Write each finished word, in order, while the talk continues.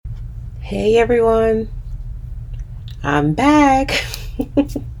Hey everyone, I'm back.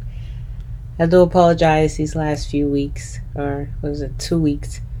 I do apologize these last few weeks, or was it 2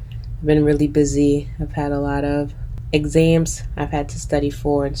 weeks? I've been really busy. I've had a lot of exams I've had to study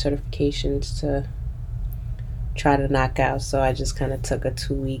for and certifications to try to knock out, so I just kind of took a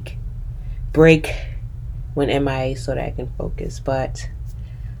 2 week break, went MIA so that I can focus. But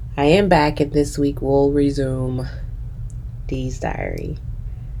I am back, and this week we'll resume Dee's Diary.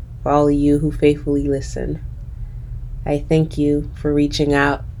 For all of you who faithfully listen, I thank you for reaching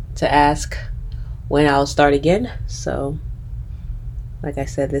out to ask when I'll start again. So, like I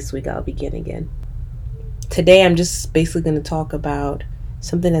said, this week I'll begin again. Today I'm just basically going to talk about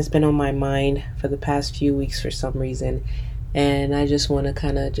something that's been on my mind for the past few weeks for some reason. And I just want to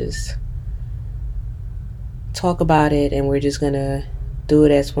kind of just talk about it, and we're just going to do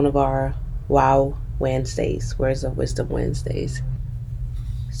it as one of our Wow Wednesdays, Words of Wisdom Wednesdays.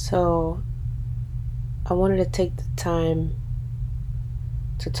 So, I wanted to take the time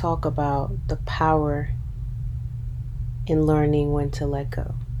to talk about the power in learning when to let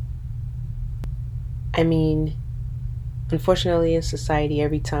go. I mean, unfortunately in society,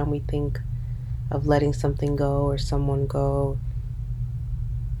 every time we think of letting something go or someone go,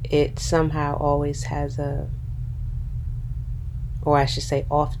 it somehow always has or I should say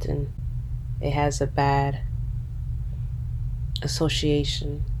often, it has a bad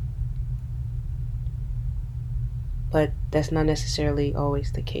association. But that's not necessarily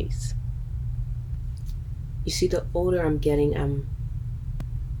always the case. You see, the older I'm getting, I'm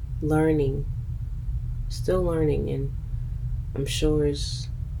learning, still learning, and I'm sure it's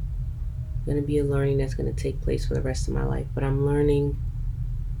going to be a learning that's going to take place for the rest of my life. But I'm learning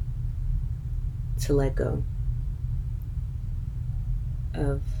to let go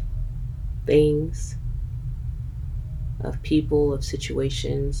of things, of people, of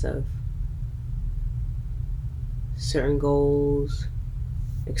situations, of certain goals,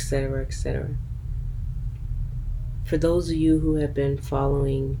 etc., etc. For those of you who have been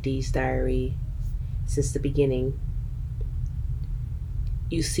following Dee's Diary since the beginning,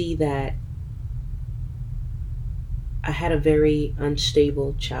 you see that I had a very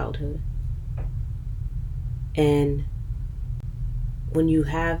unstable childhood. And when you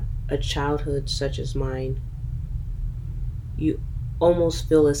have a childhood such as mine, you almost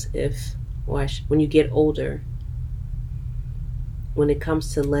feel as if, when you get older, when it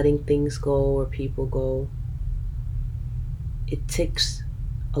comes to letting things go or people go, it takes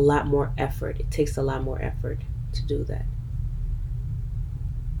a lot more effort. It takes a lot more effort to do that.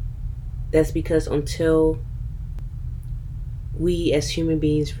 That's because until we as human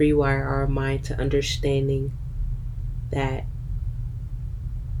beings rewire our mind to understanding that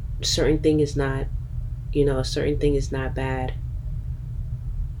a certain thing is not bad,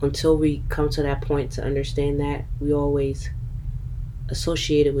 until we come to that point to understand that, we always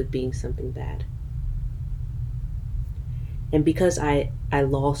associate it with being something bad. And because I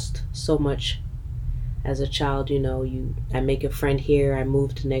lost so much as a child, I make a friend here, I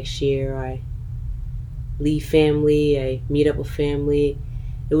move to next year, I leave family, I meet up with family.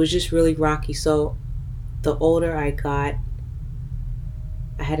 It was just really rocky. So the older I got,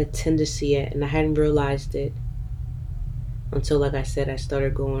 I had a tendency, and I hadn't realized it until, like I said, I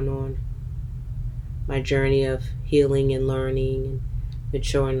started going on my journey of healing and learning and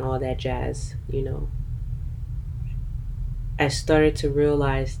maturing and all that jazz. I started to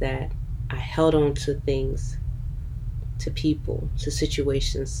realize that I held on to things, to people, to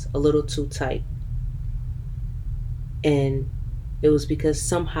situations a little too tight. And it was because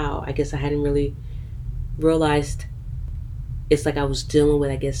somehow, I guess I hadn't really realized, it's like I was dealing with,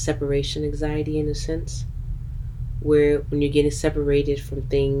 I guess, separation anxiety in a sense, where when you're getting separated from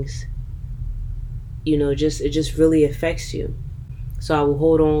things, it just really affects you. So I will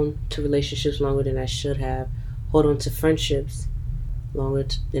hold on to relationships longer than I should have, hold on to friendships longer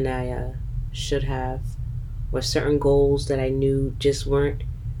than I should have, or certain goals that I knew just weren't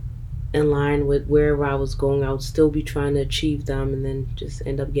in line with wherever I was going. I would still be trying to achieve them and then just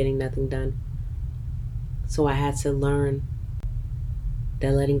end up getting nothing done. So I had to learn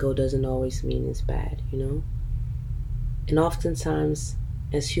that letting go doesn't always mean it's bad, And oftentimes,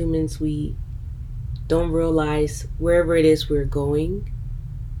 as humans, we don't realize wherever it is we're going,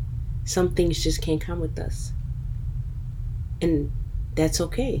 some things just can't come with us. And that's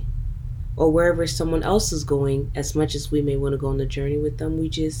okay. Or wherever someone else is going, as much as we may want to go on the journey with them, we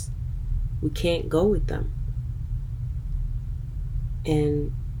can't go with them.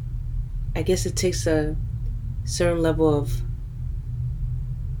 And I guess it takes a certain level of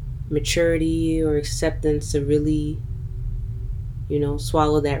maturity or acceptance to really,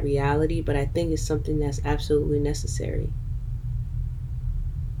 swallow that reality, but I think it's something that's absolutely necessary.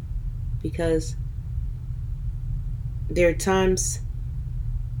 Because there are times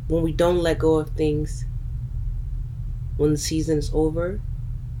when we don't let go of things when the season's over,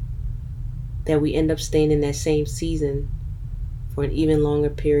 that we end up staying in that same season for an even longer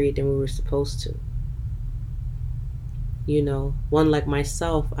period than we were supposed to. One like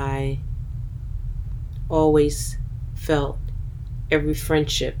myself, I always felt every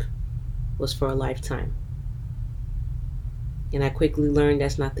friendship was for a lifetime. And I quickly learned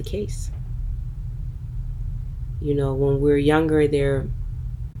that's not the case. When we're younger, there are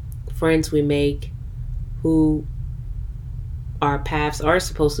friends we make who our paths are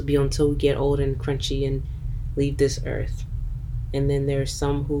supposed to be until we get old and crunchy and leave this earth. And then there's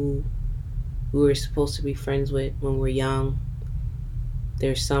some who we were supposed to be friends with when we're young.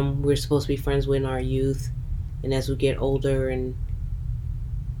 There's some we're supposed to be friends with in our youth. And as we get older and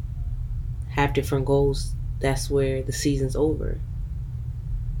have different goals, that's where the season's over.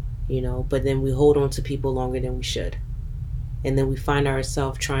 But then we hold on to people longer than we should. And then we find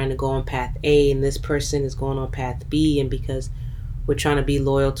ourselves trying to go on path A and this person is going on path B, and because we're trying to be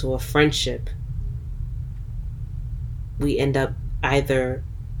loyal to a friendship, we end up either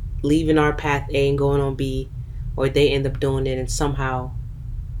leaving our path A and going on B, or they end up doing it, and somehow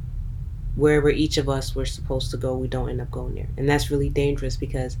wherever each of us were supposed to go, we don't end up going there. And that's really dangerous,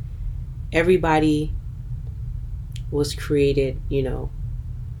 because everybody was created,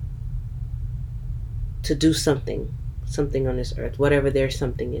 to do something on this earth, whatever their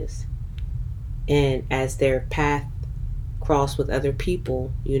something is. And as their path cross with other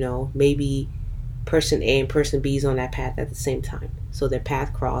people, maybe person A and person B is on that path at the same time. So their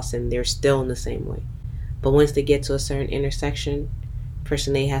path cross and they're still in the same way. But once they get to a certain intersection,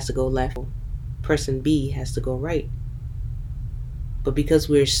 person A has to go left, person B has to go right. But because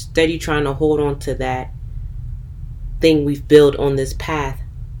we're steady trying to hold on to that thing we've built on this path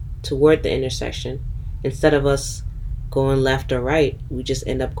toward the intersection, instead of us going left or right, we just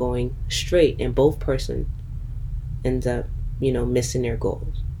end up going straight, and both person ends up, missing their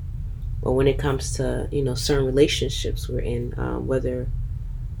goals. Or when it comes to, certain relationships we're in, whether,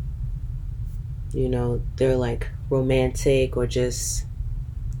 they're like romantic or just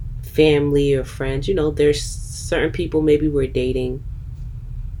family or friends, there's certain people maybe we're dating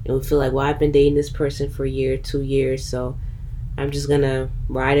and we feel like, well, I've been dating this person for a year, 2 years, so I'm just gonna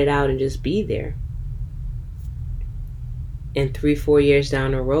ride it out and just be there. And 3-4 years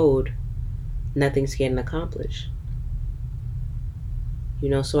down the road, nothing's getting accomplished.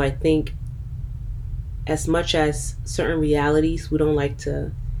 So I think as much as certain realities we don't like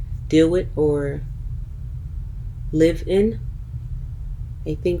to deal with or live in,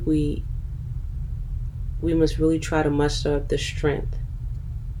 I think we must really try to muster up the strength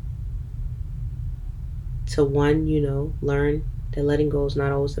to, one, learn that letting go is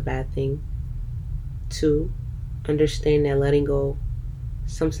not always a bad thing. 2, understand that letting go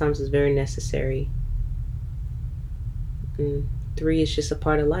sometimes is very necessary. And 3, it's just a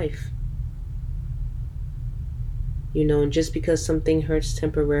part of life. And just because something hurts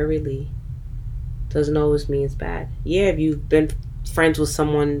temporarily doesn't always mean it's bad. Yeah, if you've been friends with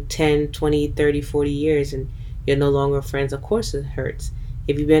someone 10, 20, 30, 40 years and you're no longer friends, of course it hurts.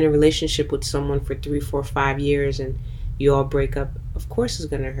 If you've been in a relationship with someone for 3, 4, 5 years and you all break up, of course it's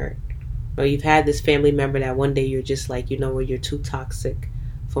going to hurt. Or you've had this family member that one day you're just like, you're too toxic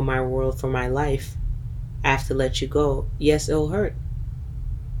for my world, for my life. I have to let you go. Yes, it'll hurt.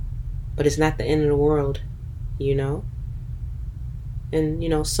 But it's not the end of the world,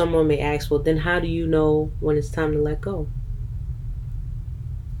 And, someone may ask, well, then how do you know when it's time to let go?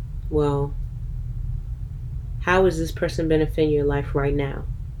 Well, how is this person benefiting your life right now?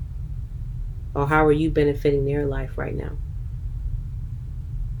 Or how are you benefiting their life right now?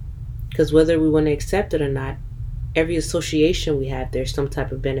 Because whether we want to accept it or not, every association we have, there's some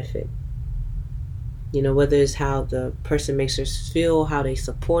type of benefit. Whether it's how the person makes us feel, how they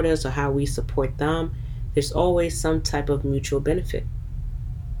support us, or how we support them, there's always some type of mutual benefit.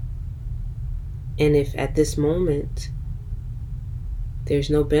 And if at this moment there's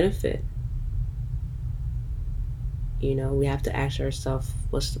no benefit, we have to ask ourselves,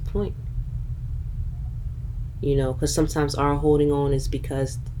 what's the point? Because sometimes our holding on is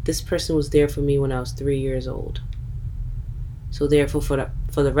because this person was there for me when I was 3 years old. So therefore,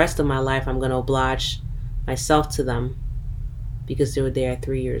 for the rest of my life, I'm going to oblige myself to them because they were there at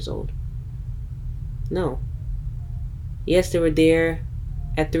 3 years old. No. Yes, they were there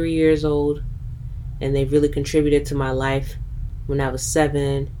at 3 years old, and they really contributed to my life when I was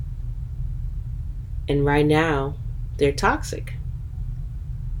 7. And right now, they're toxic.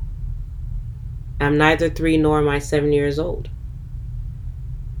 I'm neither 3 nor am I 7 years old.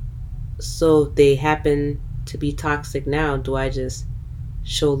 So if they happen to be toxic now, do I just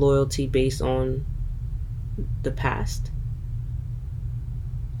show loyalty based on the past?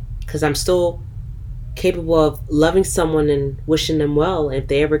 Because I'm still capable of loving someone and wishing them well. If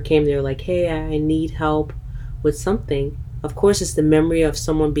they ever came there like, hey, I need help with something, of course it's the memory of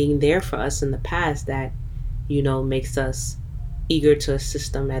someone being there for us in the past that, makes us eager to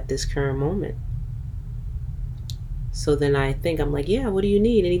assist them at this current moment. So then I think, I'm like, yeah, what do you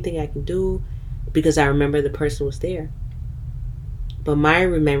need? Anything I can do? Because I remember the person was there. But my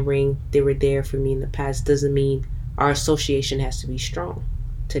remembering they were there for me in the past doesn't mean our association has to be strong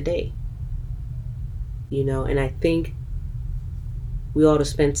today. And I think we ought to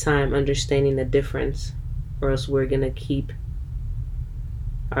spend time understanding the difference, or else we're going to keep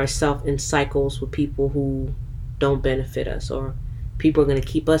ourselves in cycles with people who don't benefit us, or people are going to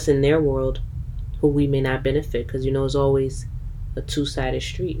keep us in their world who we may not benefit, because it's always a two-sided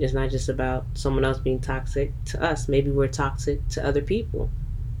street. It's not just about someone else being toxic to us. Maybe we're toxic to other people,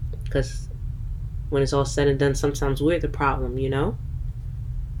 because when it's all said and done, sometimes we're the problem.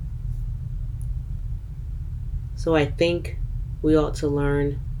 So I think we ought to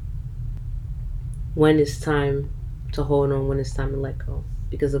learn when it's time to hold on, when it's time to let go.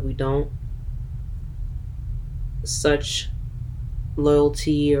 Because if we don't, such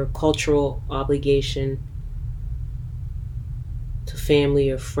loyalty or cultural obligation to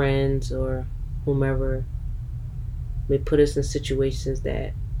family or friends or whomever may put us in situations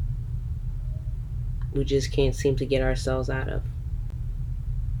that we just can't seem to get ourselves out of.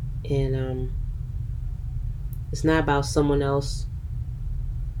 And it's not about someone else.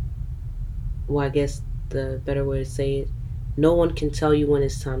 Well, I guess the better way to say it, no one can tell you when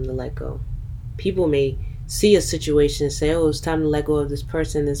it's time to let go. People may see a situation and say, oh, it's time to let go of this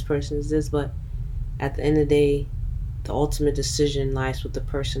person is this, but at the end of the day, the ultimate decision lies with the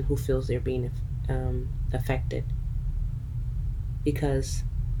person who feels they're being affected. Because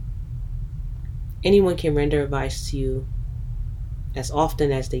anyone can render advice to you as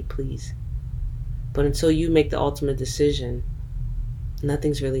often as they please. But until you make the ultimate decision,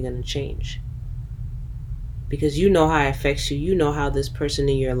 nothing's really going to change. Because you know how it affects you. You know how this person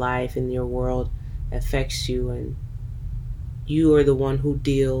in your life, in your world, affects you. And you are the one who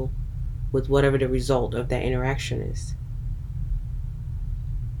deal with whatever the result of that interaction is.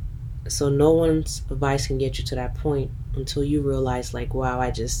 So no one's advice can get you to that point until you realize, like, wow,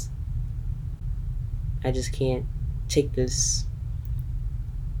 I just can't take this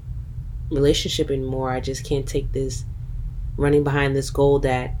relationship anymore. I just can't take this running behind this goal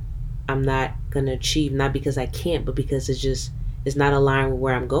that I'm not going to achieve, not because I can't, but because it's not aligned with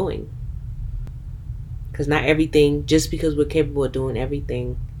where I'm going. Because not everything, just because we're capable of doing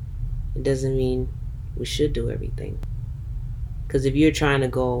everything, it doesn't mean we should do everything. Because if you're trying to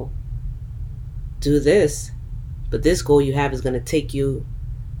go do this, but this goal you have is going to take you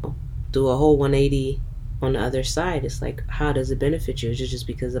do a whole 180 on the other side, it's like, how does it benefit you? Is it just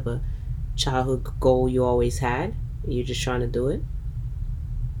because of a childhood goal you always had? You're just trying to do it?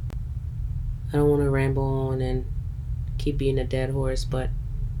 I don't want to ramble on and keep being a dead horse, but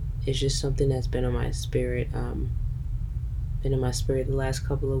it's just something that's been in my spirit. Been in my spirit the last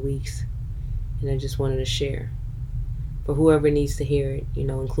couple of weeks, and I just wanted to share for whoever needs to hear it,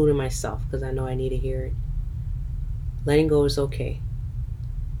 including myself, because I know I need to hear it. Letting go is okay.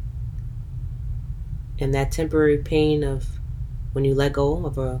 And that temporary pain of when you let go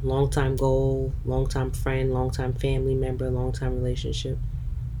of a long-time goal, long-time friend, long-time family member, long-time relationship,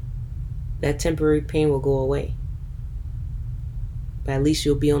 that temporary pain will go away. But at least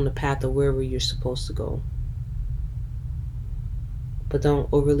you'll be on the path of wherever you're supposed to go. But don't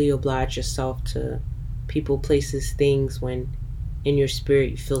overly oblige yourself to people, places, things when in your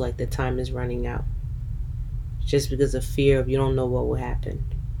spirit you feel like the time is running out. Just because of fear of you don't know what will happen.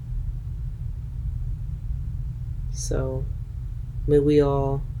 So may we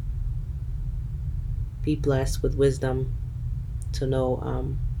all be blessed with wisdom to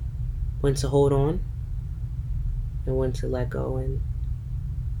know when to hold on and when to let go. And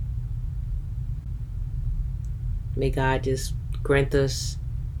may God just grant us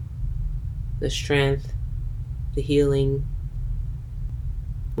the strength, the healing,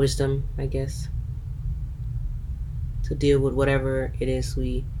 wisdom, I guess, to deal with whatever it is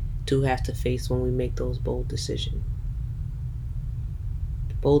we do have to face when we make those bold decisions.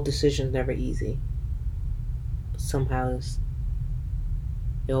 Bold decisions never easy, but somehow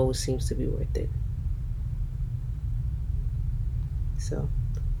it always seems to be worth it. So,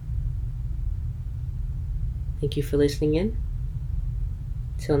 thank you for listening in.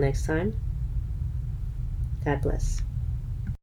 Till next time, God bless.